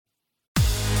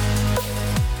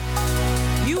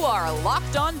are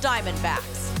Locked On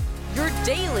Diamondbacks, your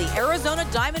daily Arizona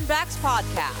Diamondbacks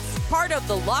podcast, part of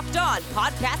the Locked On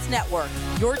Podcast Network,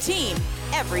 your team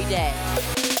every day.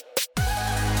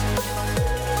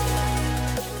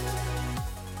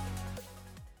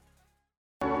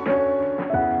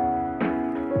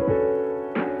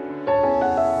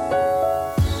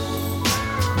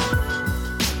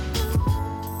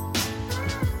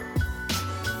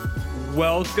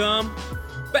 Welcome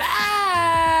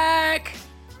back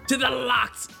to the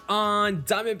Locked On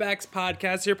Diamondbacks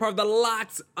podcast. You're part of the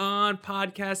Locked On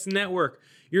Podcast Network.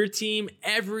 Your team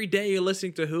every day. You're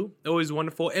listening to who? Always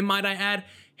wonderful. And might I add,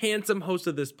 handsome host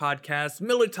of this podcast,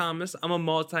 Miller Thomas. I'm a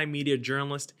multimedia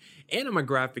journalist and I'm a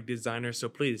graphic designer. So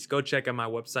please go check out my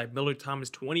website,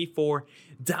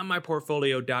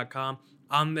 millerthomas24.myportfolio.com.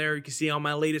 On there, you can see all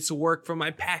my latest work, from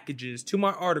my packages to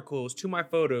my articles to my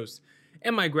photos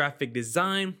and my graphic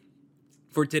design.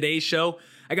 For today's show,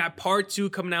 I got part 2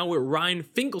 coming out with Ryan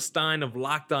Finkelstein of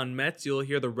Locked On Mets. You'll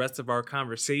hear the rest of our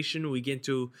conversation. We get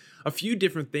into a few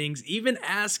different things, even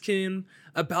ask him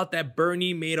about that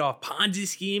Bernie Madoff Ponzi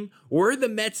scheme. Were the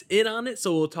Mets in on it?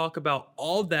 So we'll talk about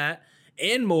all that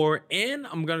and more. And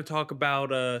I'm going to talk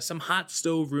about some hot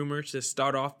stove rumors to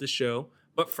start off the show.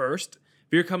 But first,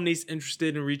 if your company is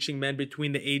interested in reaching men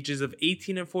between the ages of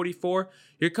 18 and 44,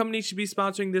 your company should be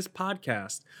sponsoring this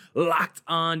podcast. Locked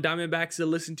On Diamondbacks is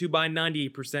listened to by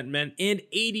 98% men and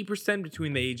 80%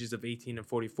 between the ages of 18 and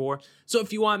 44. So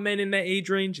if you want men in that age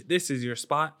range, this is your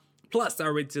spot. Plus,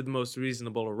 our rates are the most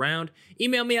reasonable around.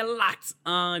 Email me at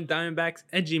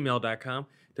lockedondiamondbacks@gmail.com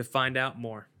to find out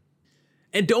more.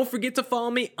 And don't forget to follow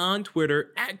me on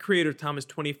Twitter at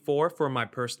CreatorThomas24 for my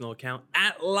personal account,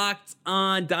 at Locked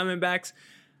On Diamondbacks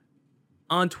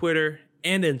on Twitter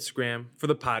and Instagram for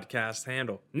the podcast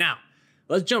handle. Now,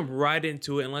 let's jump right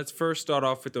into it, and let's first start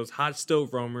off with those hot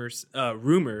stove rumors.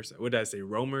 What did I say?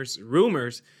 Rumors.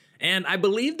 And I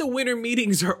believe the winter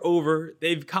meetings are over.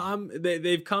 They've come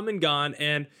and gone,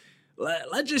 and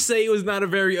let's just say it was not a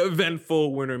very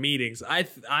eventful winter meetings.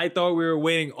 I thought we were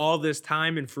waiting all this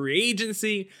time in free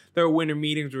agency. Their winter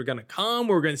meetings were going to come.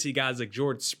 We're going to see guys like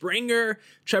George Springer,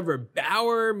 Trevor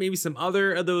Bauer, maybe some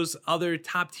other of those other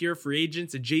top tier free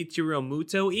agents, a JT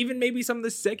Realmuto, even maybe some of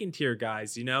the second tier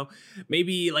guys,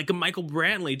 maybe like a Michael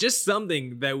Brantley, just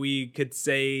something that we could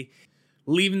say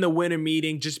leaving the winter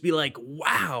meeting, just be like,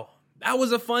 wow, that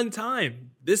was a fun time.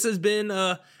 This has been,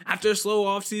 after a slow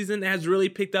offseason, it has really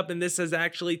picked up, and this has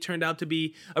actually turned out to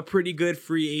be a pretty good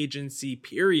free agency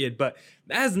period. But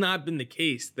that has not been the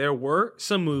case. There were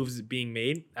some moves being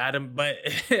made, but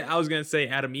I was going to say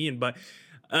Adam Ian, but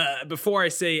before I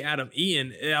say Adam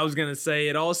Ian, I was going to say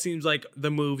it all seems like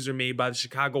the moves are made by the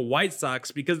Chicago White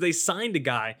Sox because they signed a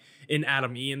guy in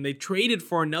Adam Ian. They traded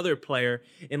for another player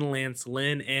in Lance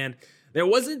Lynn, and there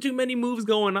wasn't too many moves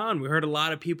going on. We heard a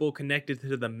lot of people connected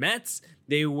to the Mets.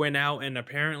 They went out and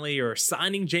apparently are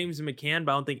signing James McCann,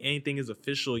 but I don't think anything is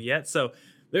official yet. So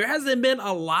there hasn't been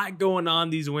a lot going on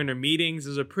these winter meetings.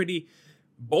 Those are pretty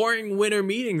boring winter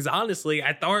meetings, honestly.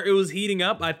 I thought it was heating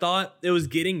up. I thought it was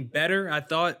getting better. I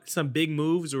thought some big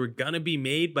moves were going to be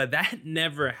made, but that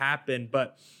never happened.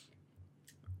 But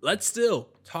let's still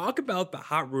talk about the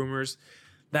hot rumors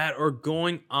that are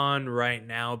going on right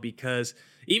now, because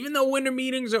even though winter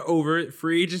meetings are over,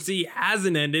 free agency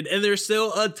hasn't ended, and there's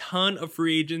still a ton of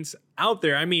free agents out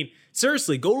there. I mean,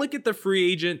 seriously, go look at the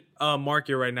free agent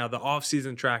market right now, the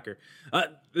offseason tracker.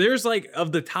 There's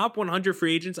of the top 100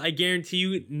 free agents, I guarantee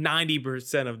you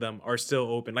 90% of them are still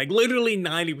open. Literally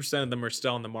 90% of them are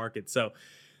still on the market. So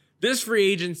this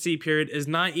free agency period is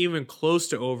not even close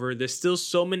to over. There's still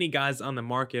so many guys on the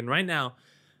market, and right now,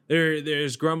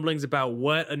 there's grumblings about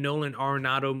what a Nolan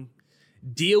Arenado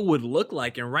deal would look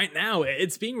like. And right now,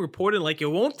 it's being reported like it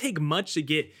won't take much to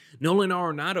get Nolan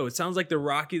Arenado. It sounds like the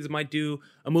Rockies might do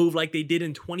a move like they did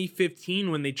in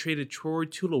 2015 when they traded Troy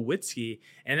Tulowitzki.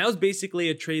 And that was basically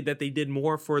a trade that they did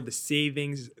more for the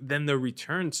savings than the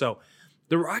return. So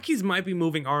the Rockies might be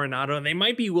moving Arenado, and they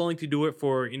might be willing to do it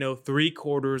for,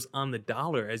 $0.75 on the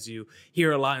dollar, as you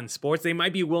hear a lot in sports. They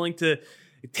might be willing to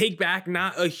take back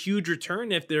not a huge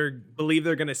return if they believe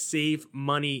they're going to save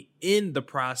money in the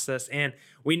process. And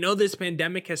we know this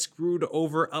pandemic has screwed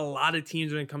over a lot of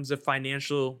teams when it comes to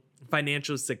financial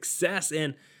success.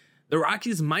 And the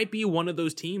Rockies might be one of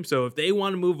those teams. So if they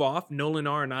want to move off Nolan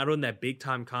Arenado in that big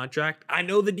time contract, I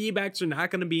know the D-backs are not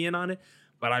going to be in on it,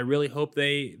 but I really hope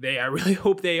they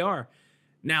are.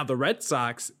 Now, the Red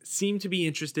Sox seem to be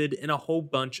interested in a whole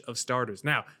bunch of starters.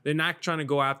 Now, they're not trying to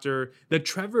go after the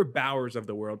Trevor Bauers of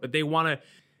the world, but they want to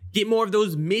get more of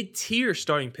those mid-tier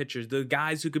starting pitchers, the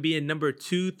guys who could be in number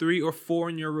 2, 3, or 4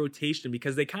 in your rotation,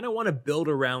 because they kind of want to build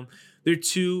around their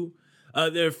two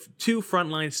There are two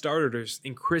frontline starters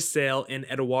in Chris Sale and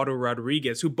Eduardo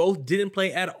Rodriguez, who both didn't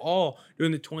play at all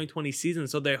during the 2020 season.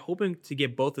 So they're hoping to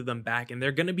get both of them back. And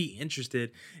they're going to be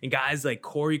interested in guys like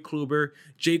Corey Kluber,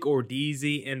 Jake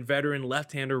Odorizzi, and veteran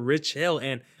left-hander Rich Hill.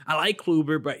 And I like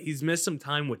Kluber, but he's missed some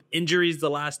time with injuries the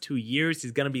last 2 years.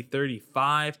 He's going to be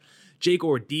 35. Jake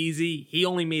Odorizzi, he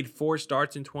only made 4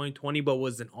 starts in 2020, but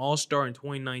was an all-star in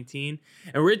 2019.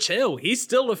 And Rich Hill, he's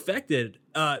still effective.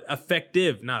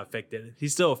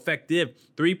 He's still effective.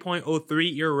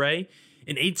 3.03 ERA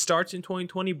in 8 starts in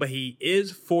 2020, but he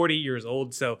is 40 years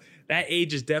old. So that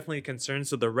age is definitely a concern.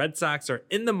 So the Red Sox are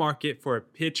in the market for a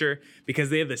pitcher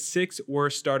because they have the 6th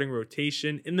worst starting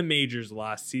rotation in the majors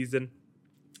last season.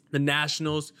 The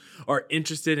Nationals are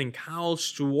interested in Kyle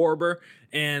Schwarber.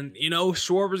 And,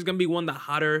 Schwarber's going to be one of the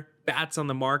hotter bats on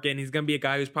the market. And he's going to be a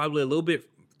guy who's probably a little bit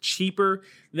cheaper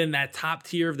than that top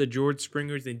tier of the George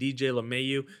Springers and DJ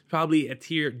LeMahieu. Probably a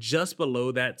tier just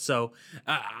below that. So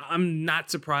I'm not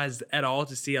surprised at all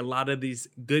to see a lot of these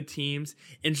good teams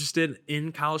interested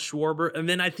in Kyle Schwarber. And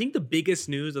then I think the biggest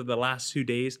news of the last 2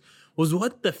 days was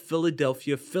what the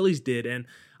Philadelphia Phillies did. And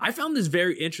I found this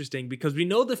very interesting because we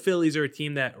know the Phillies are a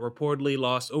team that reportedly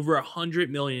lost over $100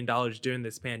 million during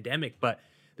this pandemic, but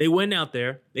they went out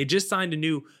there. They just signed a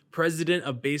new president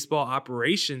of baseball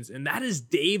operations, and that is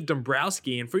Dave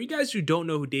Dombrowski. And for you guys who don't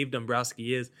know who Dave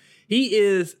Dombrowski is, he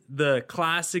is the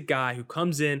classic guy who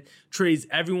comes in, trades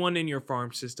everyone in your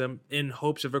farm system in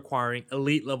hopes of acquiring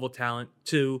elite level talent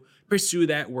to pursue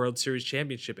that World Series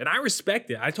championship. And I respect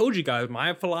it. I told you guys,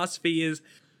 my philosophy is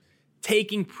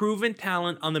taking proven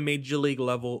talent on the major league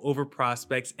level over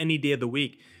prospects any day of the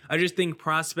week. I just think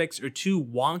prospects are too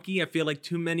wonky. I feel like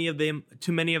too many of them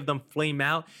flame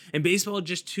out. And baseball is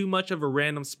just too much of a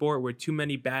random sport where too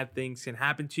many bad things can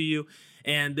happen to you.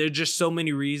 And there's just so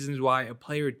many reasons why a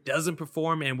player doesn't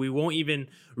perform, and we won't even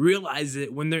realize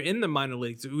it when they're in the minor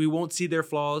leagues. We won't see their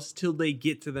flaws till they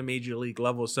get to the major league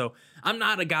level. So I'm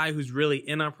not a guy who's really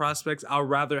in on prospects. I'll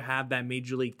rather have that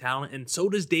major league talent, and so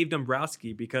does Dave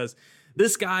Dombrowski, because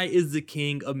this guy is the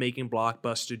king of making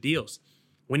blockbuster deals.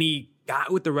 When he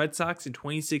got with the Red Sox in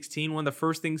 2016, one of the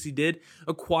first things he did,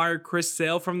 acquired Chris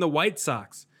Sale from the White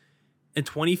Sox. In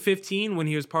 2015, when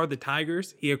he was part of the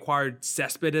Tigers, he acquired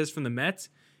Cespedes from the Mets.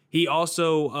 He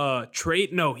also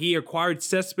acquired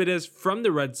Cespedes from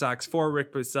the Red Sox for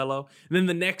Rick Porcello. And then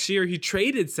the next year, he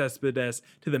traded Cespedes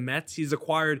to the Mets. He's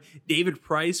acquired David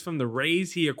Price from the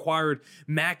Rays. He acquired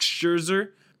Max Scherzer.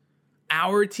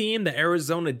 Our team, the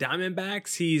Arizona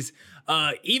Diamondbacks, he's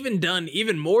even done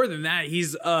even more than that.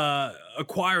 He's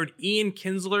acquired Ian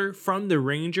Kinsler from the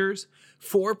Rangers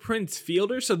for Prince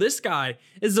Fielder. So this guy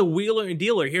is a wheeler and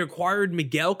dealer. He acquired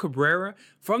Miguel Cabrera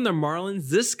from the Marlins.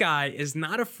 This guy is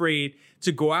not afraid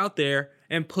to go out there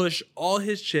and push all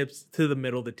his chips to the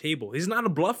middle of the table. He's not a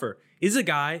bluffer. He's a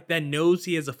guy that knows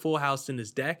he has a full house in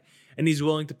his deck, and he's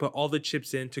willing to put all the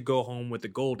chips in to go home with the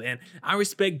gold. And I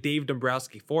respect Dave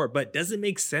Dombrowski for it, but does it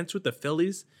make sense with the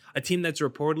Phillies, a team that's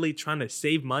reportedly trying to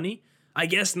save money? I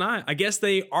guess not. I guess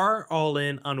they are all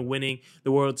in on winning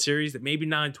the World Series, maybe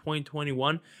not in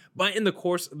 2021, but in the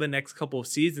course of the next couple of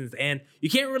seasons. And you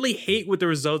can't really hate with the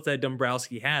results that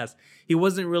Dombrowski has. He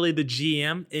wasn't really the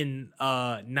GM in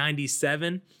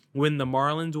 97 when the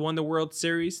Marlins won the World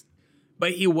Series,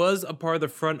 but he was a part of the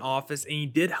front office, and he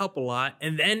did help a lot.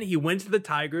 And then he went to the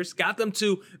Tigers, got them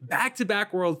to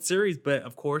back-to-back World Series, but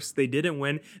of course they didn't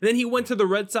win. And then he went to the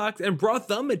Red Sox and brought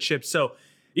them a chip. So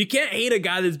you can't hate a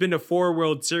guy that's been to 4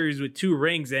 World Series with 2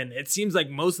 rings, and it seems like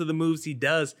most of the moves he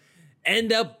does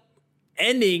end up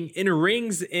ending in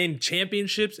rings and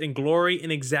championships and glory and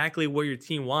exactly what your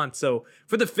team wants. So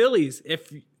for the Phillies,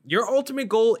 if your ultimate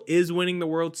goal is winning the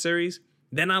World Series,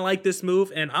 then I like this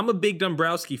move, and I'm a big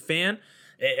Dombrowski fan.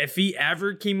 If he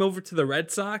ever came over to the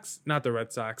Red Sox,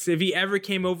 if he ever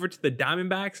came over to the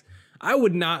Diamondbacks, I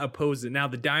would not oppose it. Now,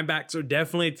 the Diamondbacks are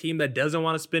definitely a team that doesn't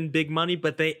want to spend big money,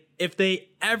 but if they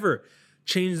ever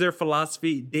change their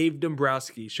philosophy, Dave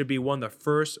Dombrowski should be one of the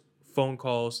first phone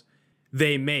calls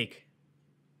they make.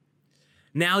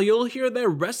 Now, you'll hear the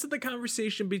rest of the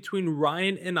conversation between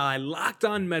Ryan and I, Locked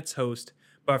On Mets host.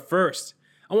 But first,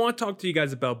 I want to talk to you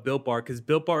guys about Built Bar, because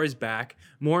Built Bar is back,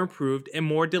 more improved, and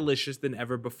more delicious than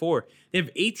ever before. They have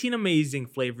 18 amazing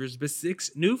flavors, but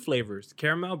 6 new flavors: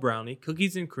 caramel brownie,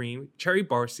 cookies and cream, cherry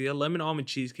barcia, lemon almond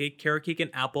cheesecake, carrot cake,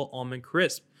 and apple almond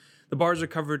crisp. The bars are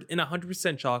covered in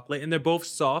 100% chocolate, and they're both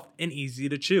soft and easy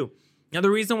to chew. Now, the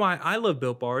reason why I love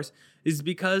Built Bars is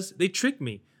because they trick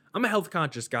me. I'm a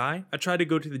health-conscious guy. I try to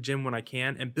go to the gym when I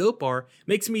can, and Built Bar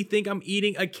makes me think I'm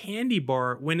eating a candy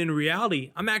bar when in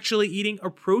reality, I'm actually eating a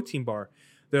protein bar.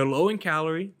 They're low in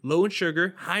calorie, low in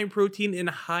sugar, high in protein, and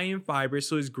high in fiber,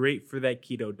 so it's great for that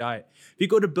keto diet. If you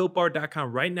go to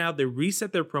BuiltBar.com right now, they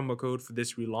reset their promo code for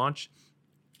this relaunch.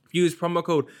 If you use promo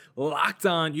code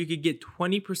LOCKEDON, you could get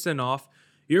 20% off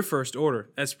your first order.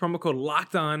 That's promo code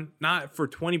LOCKEDON, not for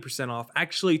 20% off,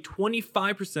 actually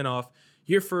 25% off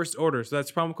your first order. So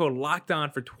that's promo code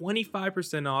LOCKEDON for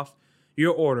 25% off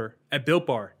your order at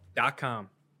BuiltBar.com.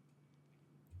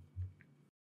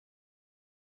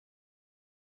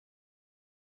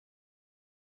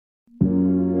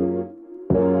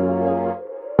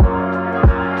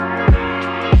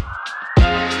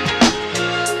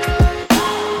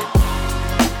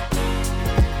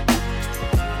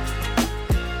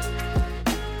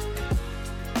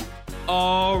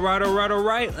 All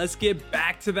right. Let's get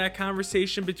back to that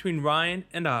conversation between Ryan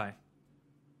and I.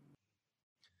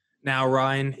 Now,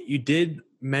 Ryan, you did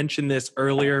mention this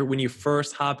earlier when you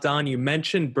first hopped on. You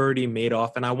mentioned Bernie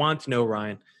Madoff, and I want to know,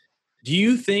 Ryan, do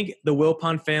you think the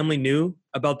Wilpon family knew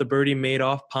about the Bernie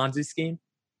Madoff Ponzi scheme?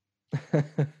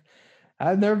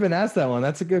 I've never been asked that one.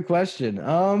 That's a good question.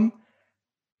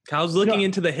 I was looking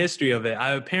into the history of it.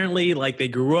 Apparently, they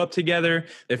grew up together.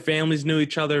 Their families knew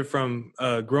each other from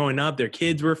growing up. Their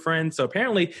kids were friends. So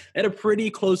apparently, they had a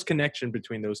pretty close connection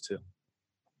between those two.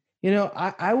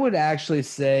 I would actually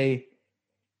say,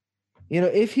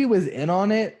 if he was in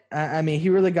on it, I mean,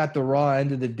 he really got the raw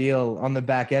end of the deal on the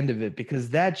back end of it, because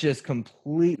that just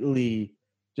completely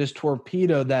just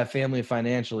torpedoed that family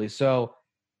financially. So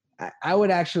I would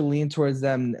actually lean towards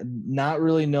them not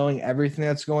really knowing everything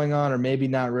that's going on, or maybe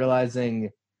not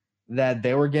realizing that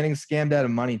they were getting scammed out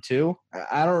of money too.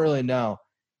 I don't really know.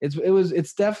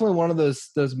 It's definitely one of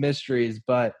those mysteries.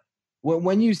 But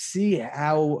when you see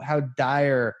how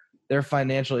dire their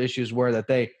financial issues were, that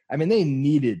they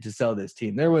needed to sell this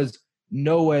team. There was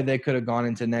no way they could have gone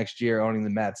into next year owning the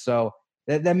Mets. So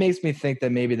that makes me think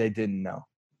that maybe they didn't know.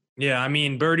 Yeah, I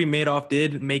mean, Bernie Madoff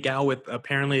did make out with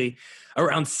apparently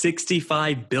around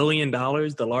 $65 billion,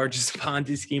 the largest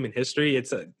Ponzi scheme in history.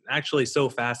 It's actually so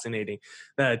fascinating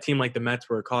that a team like the Mets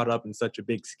were caught up in such a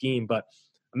big scheme. But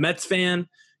a Mets fan,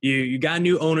 you got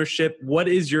new ownership. What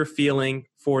is your feeling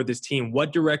for this team?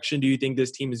 What direction do you think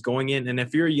this team is going in? And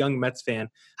if you're a young Mets fan,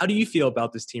 how do you feel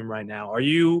about this team right now?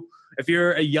 If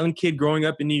you're a young kid growing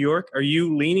up in New York, are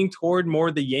you leaning toward more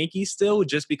the Yankees still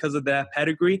just because of that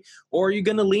pedigree? Or are you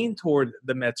going to lean toward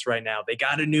the Mets right now? They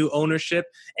got a new ownership,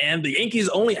 and the Yankees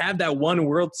only have that one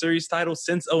World Series title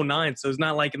since 2009. So it's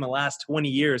not like in the last 20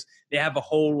 years, they have a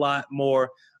whole lot more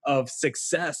of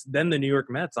success than the New York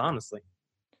Mets, honestly.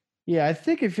 Yeah, I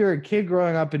think if you're a kid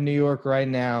growing up in New York right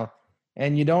now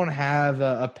and you don't have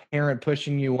a parent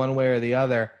pushing you one way or the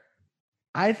other,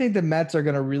 I think the Mets are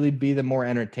going to really be the more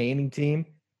entertaining team.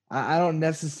 I don't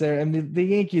necessarily – I mean, the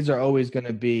Yankees are always going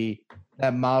to be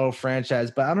that model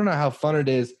franchise, but I don't know how fun it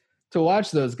is to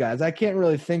watch those guys. I can't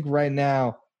really think right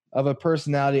now of a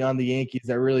personality on the Yankees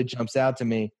that really jumps out to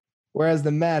me. Whereas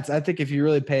the Mets, I think if you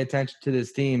really pay attention to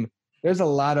this team, there's a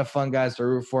lot of fun guys to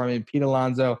root for. I mean, Pete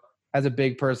Alonso has a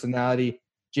big personality.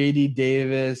 J.D.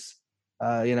 Davis,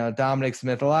 Dominic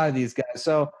Smith, a lot of these guys.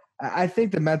 So I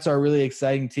think the Mets are a really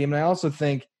exciting team. And I also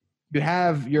think you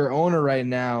have your owner right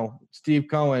now, Steve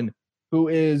Cohen, who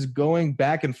is going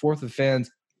back and forth with fans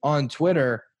on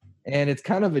Twitter, and it's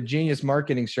kind of a genius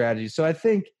marketing strategy. So I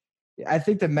think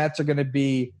the Mets are going to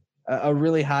be a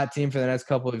really hot team for the next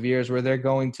couple of years, where they're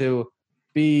going to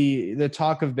be the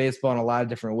talk of baseball in a lot of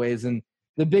different ways. And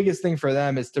the biggest thing for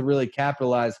them is to really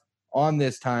capitalize on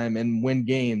this time and win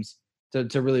games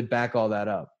to really back all that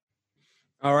up.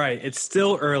 All right, it's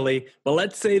still early, but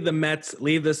let's say the Mets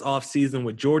leave this offseason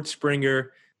with George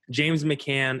Springer, James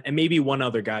McCann, and maybe one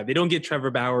other guy. They don't get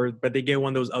Trevor Bauer, but they get one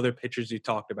of those other pitchers you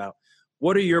talked about.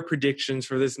 What are your predictions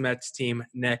for this Mets team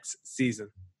next season?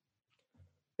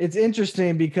 It's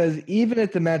interesting because even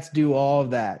if the Mets do all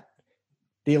of that,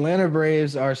 the Atlanta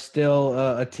Braves are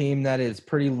still a team that is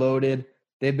pretty loaded.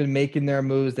 They've been making their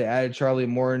moves. They added Charlie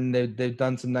Morton. They've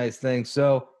done some nice things.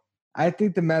 So I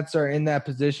think the Mets are in that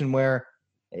position where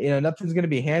nothing's going to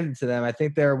be handed to them. I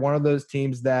think they're one of those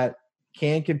teams that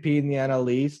can compete in the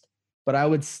NL East, but I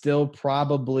would still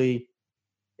probably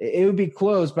 – it would be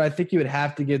close, but I think you would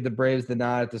have to give the Braves the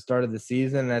nod at the start of the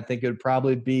season, and I think it would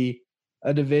probably be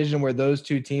a division where those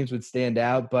two teams would stand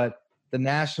out. But the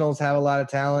Nationals have a lot of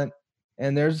talent,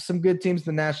 and there's some good teams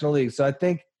in the National League. So I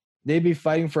think they'd be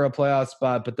fighting for a playoff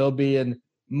spot, but they'll be in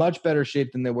much better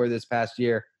shape than they were this past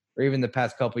year or even the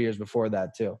past couple years before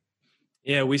that too.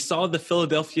 Yeah, we saw the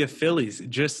Philadelphia Phillies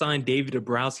just signed David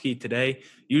Dabrowski today.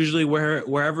 Usually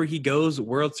wherever he goes,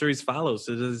 World Series follows.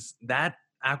 So does that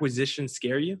acquisition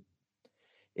scare you?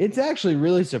 It's actually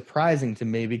really surprising to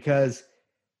me because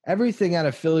everything out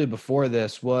of Philly before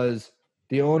this was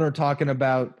the owner talking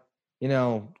about,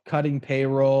 cutting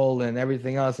payroll and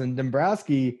everything else. And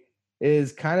Dombrowski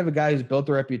is kind of a guy who's built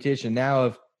a reputation now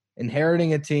of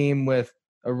inheriting a team with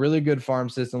a really good farm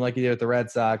system like he did with the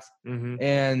Red Sox,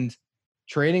 and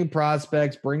trading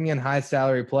prospects, bringing in high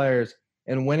salary players,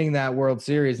 and winning that World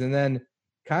Series, and then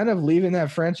kind of leaving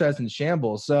that franchise in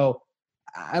shambles. So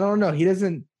I don't know. He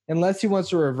doesn't, unless he wants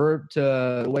to revert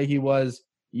to the way he was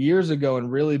years ago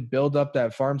and really build up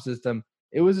that farm system.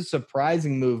 It was a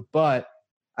surprising move, but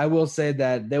I will say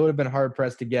that they would have been hard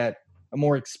pressed to get a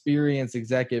more experienced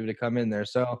executive to come in there.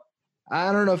 So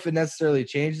I don't know if it necessarily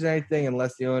changes anything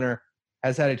unless the owner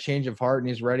has had a change of heart and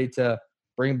he's ready to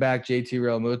bring back JT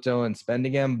Realmuto and spend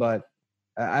again. But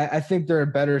I think they're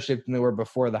in better shape than they were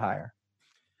before the hire.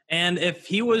 And if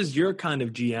he was your kind of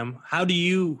GM, how do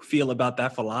you feel about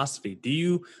that philosophy? Do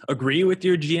you agree with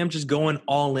your GM just going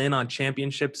all in on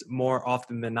championships more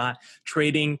often than not,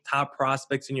 trading top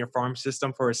prospects in your farm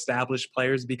system for established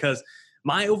players? Because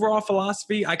my overall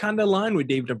philosophy, I kind of align with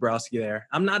Dave Dombrowski there.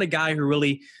 I'm not a guy who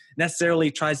really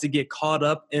necessarily tries to get caught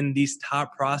up in these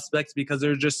top prospects because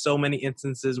there's just so many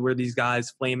instances where these guys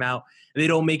flame out and they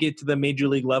don't make it to the major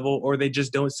league level or they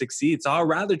just don't succeed. So I'd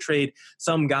rather trade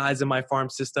some guys in my farm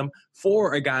system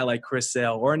for a guy like Chris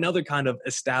Sale or another kind of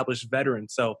established veteran.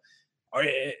 So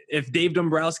if Dave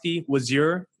Dombrowski was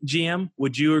your GM,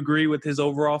 would you agree with his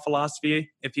overall philosophy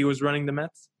if he was running the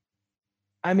Mets?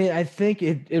 I mean, I think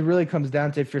it really comes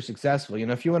down to if you're successful.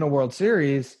 If you win a World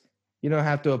Series, you don't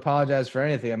have to apologize for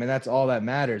anything. I mean, that's all that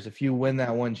matters if you win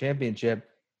that one championship.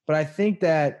 But I think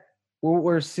that what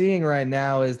we're seeing right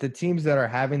now is the teams that are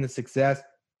having the success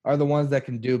are the ones that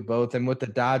can do both. And what the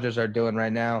Dodgers are doing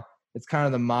right now, it's kind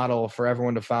of the model for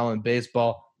everyone to follow in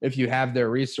baseball if you have their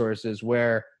resources,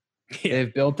 where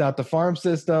they've built out the farm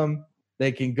system.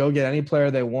 They can go get any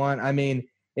player they want. I mean,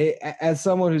 as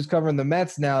someone who's covering the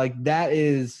Mets now, like, that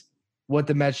is what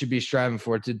the Mets should be striving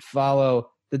for, to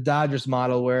follow the Dodgers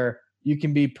model where you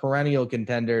can be perennial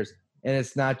contenders and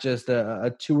it's not just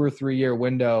a 2 or 3 year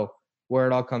window where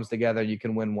it all comes together and you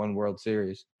can win one World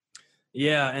Series.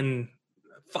 Yeah, and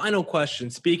final question.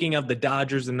 Speaking of the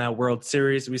Dodgers in that World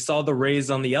Series, we saw the Rays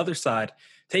on the other side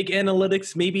take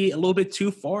analytics maybe a little bit too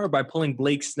far by pulling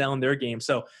Blake Snell in their game.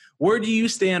 So where do you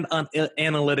stand on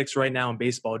analytics right now in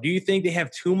baseball? Do you think they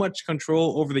have too much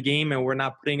control over the game and we're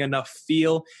not putting enough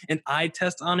feel and eye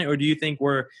test on it? Or do you think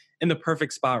we're in the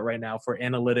perfect spot right now for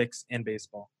analytics and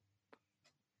baseball?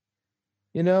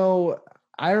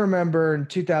 I remember in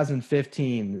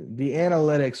 2015, the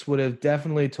analytics would have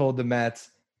definitely told the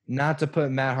Mets not to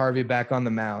put Matt Harvey back on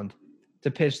the mound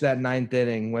to pitch that 9th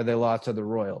inning where they lost to the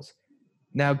Royals.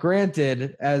 Now,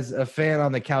 granted, as a fan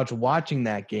on the couch watching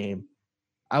that game,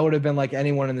 I would have been like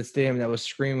anyone in the stadium that was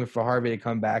screaming for Harvey to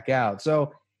come back out.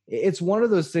 So it's one of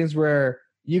those things where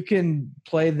you can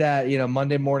play that,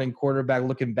 Monday morning quarterback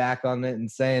looking back on it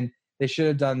and saying they should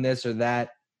have done this or that.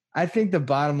 I think the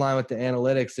bottom line with the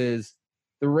analytics is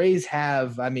the Rays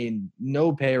have,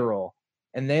 no payroll,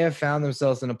 and they have found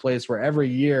themselves in a place where every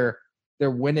year they're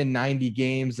winning 90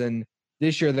 games, and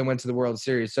this year they went to the World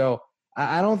Series. So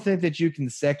I don't think that you can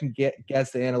second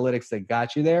guess the analytics that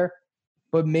got you there,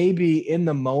 but maybe in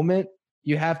the moment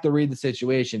you have to read the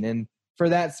situation. And for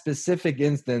that specific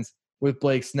instance with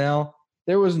Blake Snell,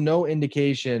 there was no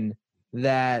indication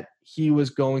that he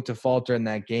was going to falter in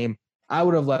that game. I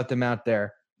would have left him out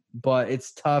there, but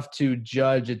it's tough to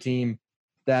judge a team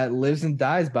that lives and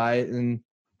dies by it. And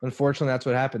unfortunately, that's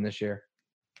what happened this year.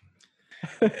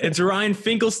 It's Ryan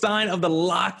Finkelstein of the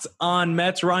Locked On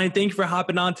Mets. Ryan, thank you for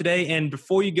hopping on today. And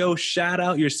before you go, shout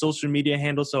out your social media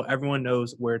handle so everyone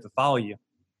knows where to follow you.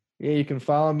 Yeah, you can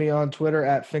follow me on Twitter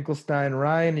at Finkelstein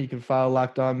Ryan. You can follow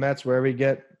Locked On Mets wherever you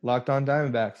get Locked On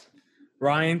Diamondbacks.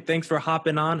 Ryan, thanks for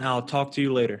hopping on. I'll talk to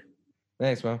you later.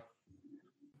 Thanks, man.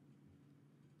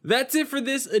 That's it for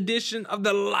this edition of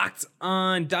the Locked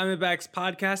On Diamondbacks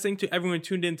podcasting. To everyone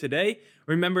tuned in today,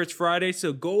 remember it's Friday,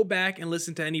 so go back and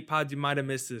listen to any pods you might have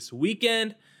missed this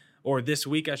weekend, or this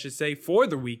week, I should say, for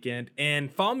the weekend.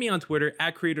 And follow me on Twitter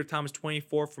at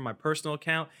CreatorThomas24 for my personal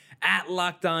account, at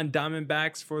Locked On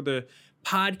Diamondbacks for the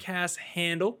podcast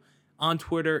handle on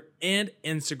Twitter and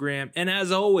Instagram. And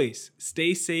as always,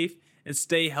 stay safe and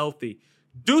stay healthy.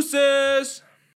 Deuces!